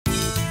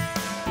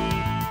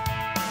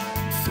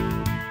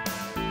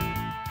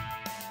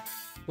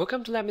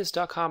Welcome to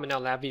LabMinutes.com and our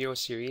lab video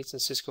series in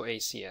Cisco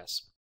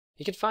ACS.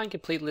 You can find a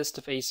complete list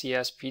of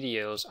ACS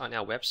videos on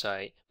our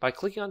website by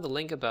clicking on the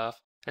link above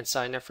and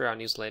sign up for our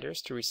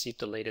newsletters to receive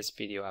the latest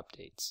video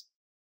updates.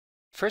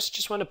 First, I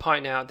just want to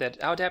point out that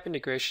LDAP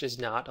integration is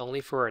not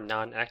only for a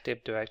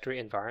non-Active Directory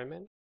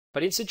environment,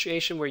 but in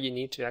situation where you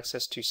need to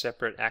access two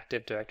separate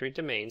Active Directory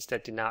domains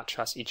that do not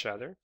trust each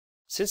other.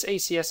 Since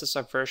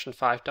ACS version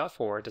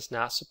 5.4 does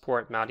not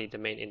support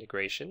multi-domain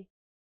integration,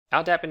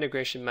 LDAP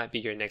integration might be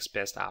your next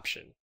best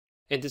option.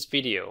 In this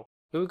video,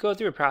 we will go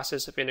through a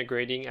process of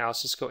integrating our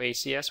Cisco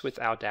ACS with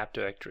LDAP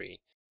directory.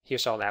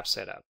 Here's our lab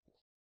setup.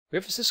 We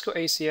have a Cisco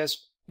ACS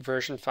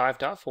version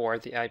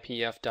 5.4, the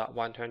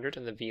IPF.100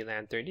 and the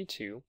VLAN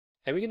 32,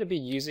 and we're going to be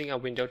using a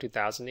Windows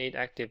 2008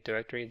 Active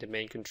Directory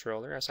domain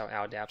controller as our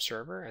LDAP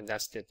server, and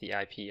that's the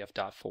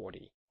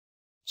IPF.40.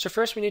 So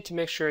first we need to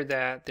make sure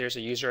that there's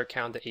a user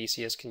account that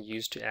ACS can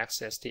use to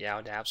access the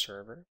LDAP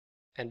server.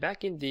 And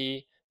back in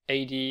the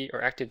AD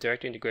or Active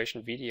Directory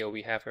integration video,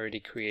 we have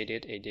already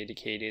created a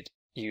dedicated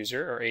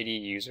user or AD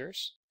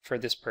users for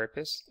this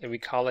purpose, and we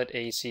call it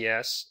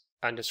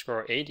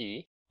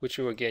ACS_AD, which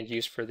we will again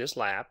use for this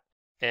lab,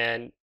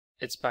 and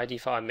it's by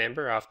default a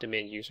member of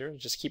domain user.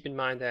 Just keep in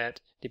mind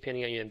that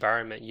depending on your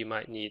environment, you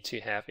might need to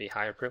have a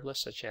higher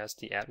privilege, such as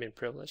the admin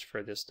privilege,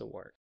 for this to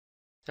work.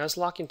 Now let's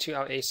log into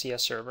our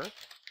ACS server.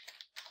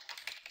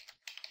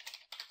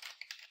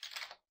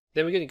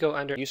 Then we're going to go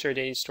under User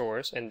Identity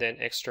Stores and then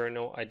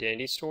External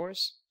Identity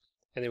Stores.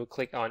 And then we'll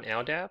click on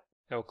LDAP.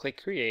 And we'll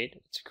click Create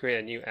to create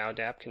a new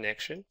LDAP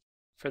connection.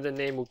 For the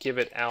name, we'll give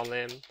it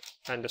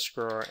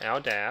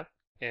LM_LDAP.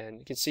 And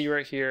you can see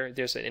right here,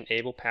 there's an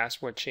Enable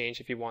Password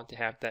change. If you want to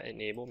have that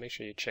enabled, make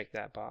sure you check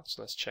that box.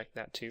 Let's check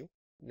that too.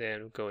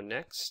 Then we'll go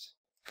Next.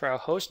 For our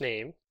host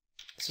name,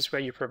 this is where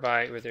you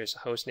provide whether it's a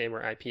host name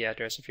or IP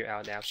address of your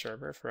LDAP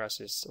server. For us,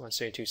 it's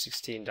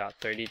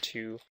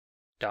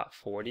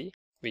 172.16.32.40.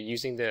 We're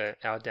using the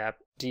LDAP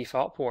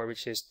default port,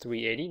 which is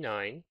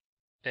 389.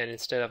 And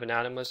instead of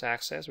anonymous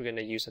access, we're going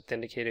to use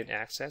authenticated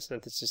access.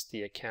 And this is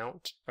the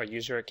account or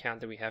user account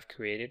that we have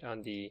created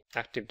on the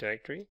Active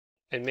Directory.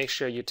 And make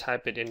sure you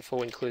type it in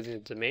full, including the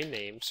domain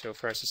name. So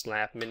first it's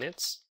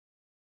LabMinutes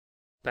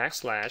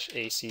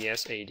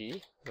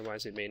 /ACSAD.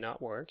 Otherwise it may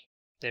not work.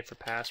 Then for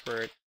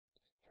password,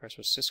 first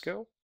was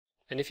Cisco.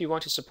 And if you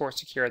want to support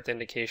secure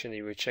authentication,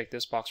 you would check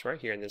this box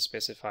right here and then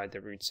specify the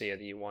root SIA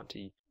that you want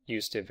to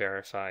use to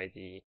verify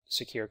the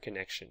secure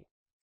connection.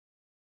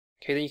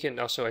 Okay, then you can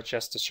also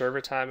adjust the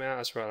server timeout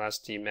as well as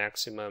the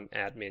maximum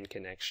admin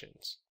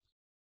connections.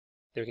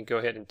 Then we can go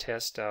ahead and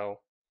test our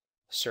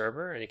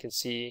server, and you can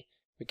see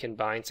we can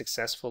bind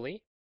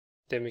successfully.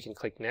 Then we can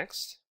click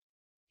Next.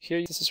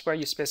 Here, this is where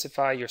you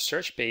specify your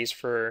search base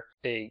for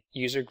a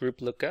user group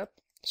lookup.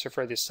 So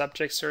for the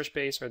subject search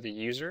base or the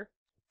user,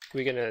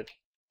 we're going to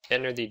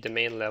enter the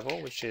domain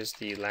level, which is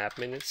the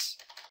LabMinutes,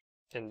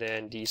 and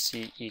then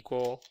DC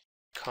equal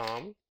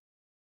com.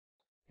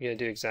 We're going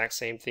to do the exact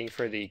same thing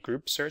for the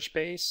group search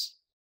base.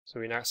 So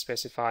we're not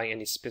specifying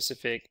any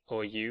specific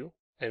OU,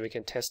 and we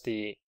can test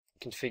the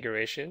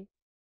configuration.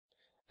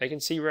 I can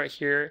see right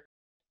here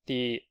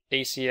the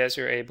ACS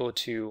are able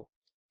to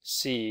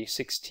see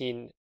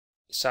 16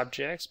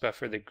 subjects, but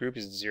for the group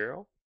is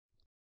 0.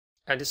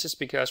 And this is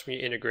because when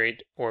you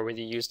integrate or when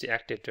you use the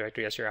Active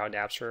Directory as your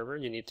LDAP server,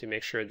 you need to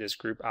make sure this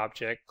group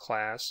object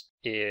class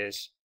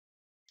is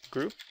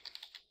group.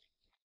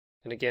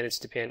 And again, it's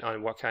dependent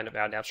on what kind of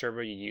LDAP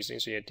server you're using,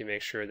 so you have to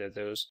make sure that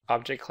those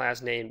object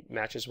class name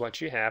matches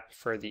what you have.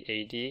 For the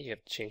AD, you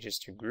have to change this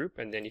to group,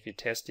 and then if you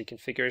test the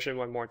configuration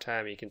one more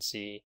time, you can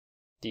see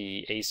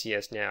the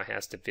ACS now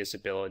has the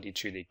visibility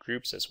to the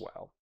groups as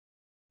well,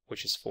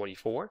 which is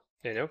 44.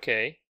 And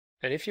OK.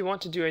 And if you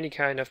want to do any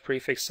kind of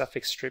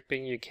prefix-suffix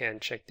stripping, you can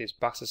check these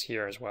boxes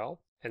here as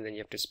well, and then you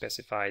have to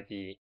specify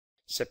the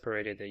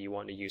separator that you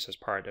want to use as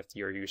part of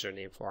your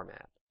username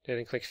format.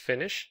 Then click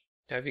Finish.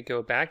 Now if you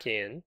go back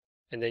in,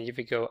 and then if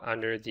you go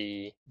under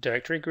the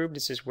directory group,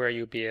 this is where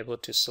you'll be able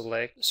to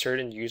select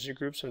certain user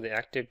groups from the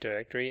Active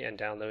Directory and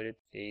download it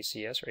to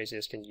ACS, or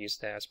ACS can use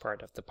that as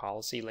part of the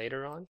policy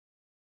later on.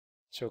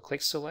 So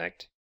click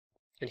Select,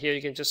 and here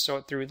you can just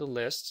sort through the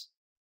lists.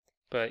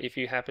 But if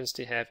you happen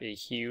to have a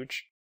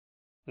huge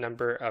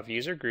number of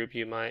user group,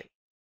 you might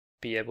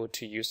be able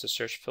to use the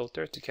search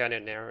filter to kind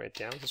of narrow it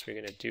down. That's what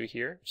we're going to do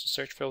here. So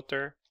search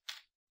filter,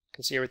 you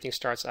can see everything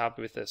starts out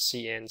with a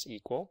CNs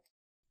equal.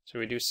 So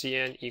we do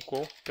CN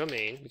equal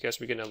domain because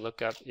we're going to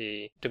look up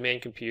a domain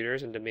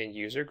computers and domain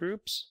user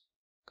groups.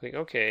 Click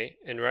OK,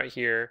 and right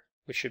here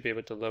we should be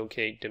able to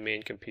locate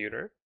domain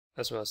computer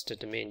as well as the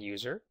domain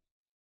user.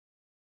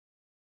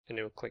 And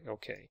then we'll click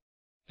OK.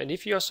 And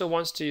if you also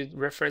want to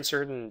reference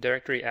certain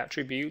directory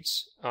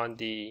attributes on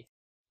the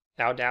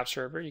LDAP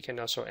server, you can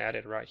also add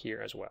it right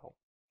here as well.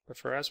 But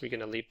for us, we're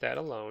going to leave that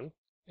alone,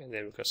 and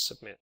then we'll go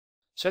Submit.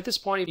 So at this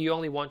point, if you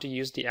only want to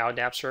use the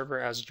LDAP server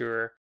as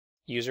your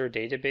user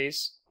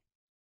database,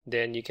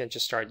 then you can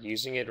just start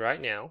using it right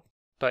now.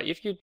 But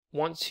if you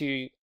want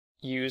to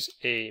use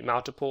a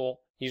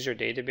multiple user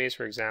database,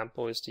 for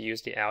example, is to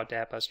use the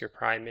LDAP as your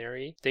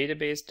primary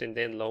database and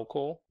then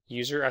local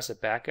user as a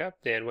backup,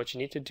 then what you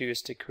need to do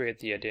is to create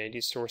the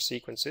identity store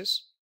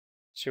sequences.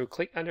 So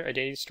click under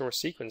identity store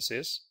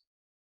sequences.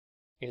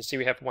 You can see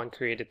we have one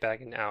created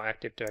back in our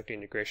Active Directory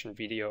Integration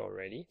video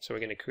already. So we're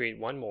going to create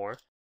one more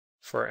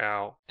for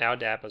our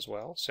LDAP as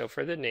well. So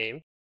for the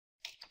name,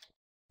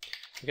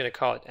 we're going to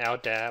call it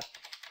LDAP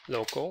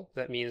local.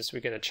 That means we're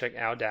going to check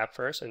LDAP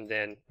first, and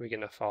then we're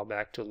going to fall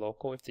back to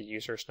local if the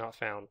user is not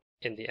found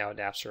in the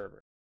LDAP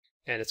server.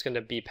 And it's going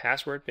to be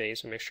password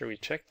based, so make sure we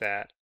check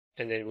that.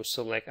 And then we'll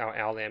select our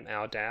LM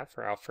LDAP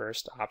for our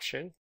first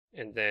option,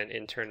 and then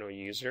internal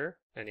user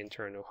and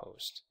internal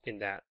host in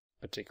that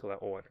particular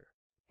order.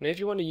 Now if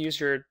you want to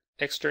use your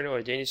external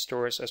identity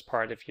stores as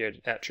part of your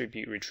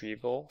attribute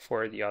retrieval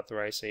for the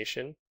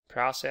authorization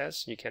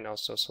process, you can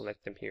also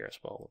select them here as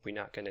well, but we're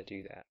not going to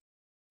do that.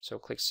 So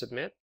click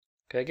submit.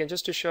 Okay, again,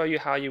 just to show you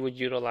how you would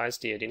utilize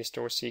the identity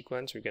store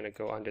sequence, we're going to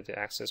go under the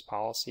access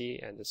policy,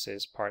 and this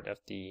is part of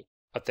the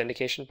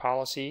authentication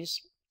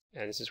policies.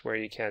 And this is where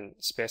you can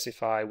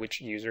specify which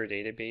user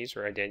database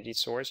or identity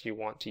source you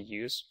want to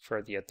use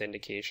for the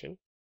authentication.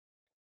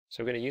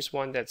 So we're going to use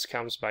one that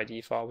comes by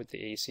default with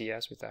the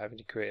ACS without having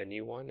to create a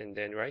new one. And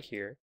then right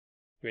here,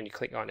 when you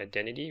click on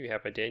identity, you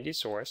have identity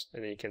source,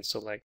 and then you can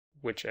select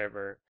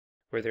whichever,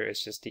 whether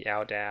it's just the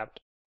LDAP,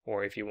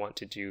 or if you want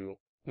to do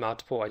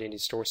multiple identity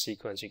store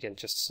sequence, you can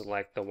just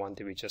select the one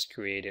that we just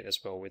created as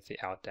well with the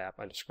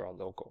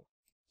LDAP_local.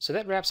 So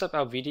that wraps up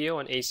our video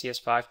on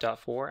ACS 5.4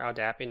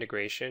 LDAP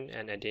integration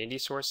and identity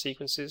source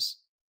sequences.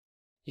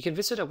 You can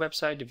visit our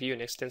website to view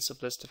an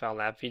extensive list of our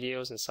lab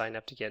videos and sign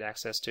up to get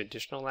access to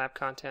additional lab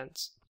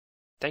contents.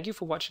 Thank you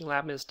for watching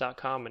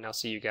LabMinutes.com, and I'll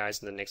see you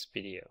guys in the next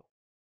video.